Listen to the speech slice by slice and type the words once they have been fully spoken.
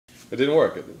It didn't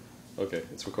work. Okay,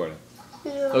 it's recording.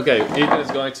 Yeah. Okay, Ethan is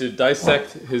going to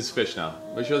dissect his fish now.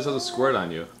 Make sure this doesn't squirt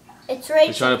on you. It's Rachel.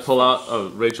 He's trying to pull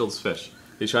out, Rachel's fish.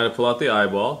 He's trying to pull out the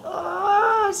eyeball.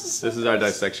 Oh, this is our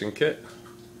dissection kit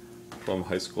from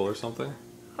high school or something.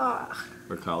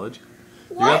 Or college.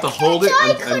 You have to hold it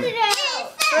and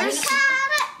first.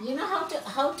 You know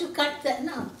how to cut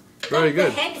the Very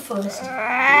good. The head first.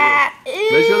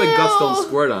 Make sure the guts don't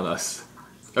squirt on us.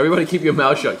 Everybody keep your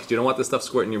mouth shut because you don't want this stuff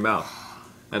squirting in your mouth.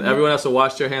 And everyone has to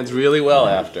wash their hands really well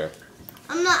after.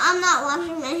 I'm not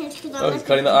washing my hands because I'm he's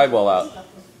cutting the eyeball out.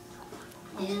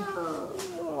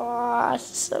 Oh,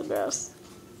 this is so gross.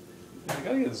 You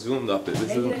gotta get zoomed up.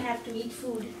 Then you have to eat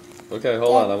food. Okay,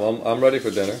 hold on. I'm ready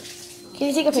for dinner. Can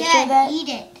you take a picture of that? Eat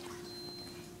it.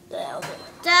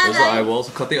 There's the eyeball.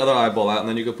 So cut the other eyeball out, and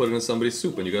then you can put it in somebody's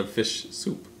soup, and you got fish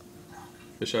soup,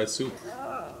 fish-eyed soup.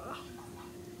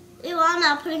 You are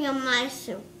not putting in my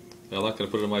soup. No, I'm not gonna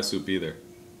put it in my soup either.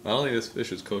 I don't think this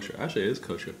fish is kosher. Actually, it is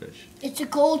kosher fish. It's a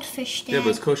goldfish, Dad. Yeah, but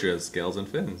it's kosher. It has scales and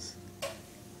fins.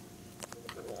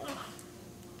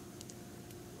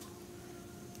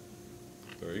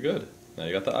 Very good. Now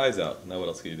you got the eyes out. Now what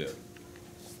else can you do?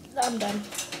 I'm done.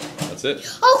 That's it.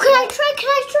 Oh, can I try? Can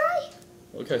I try?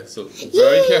 Okay, so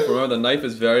very careful. Remember, the knife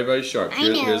is very, very sharp.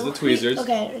 Here's the tweezers.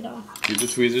 Okay, I know. Use the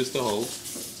tweezers to hold.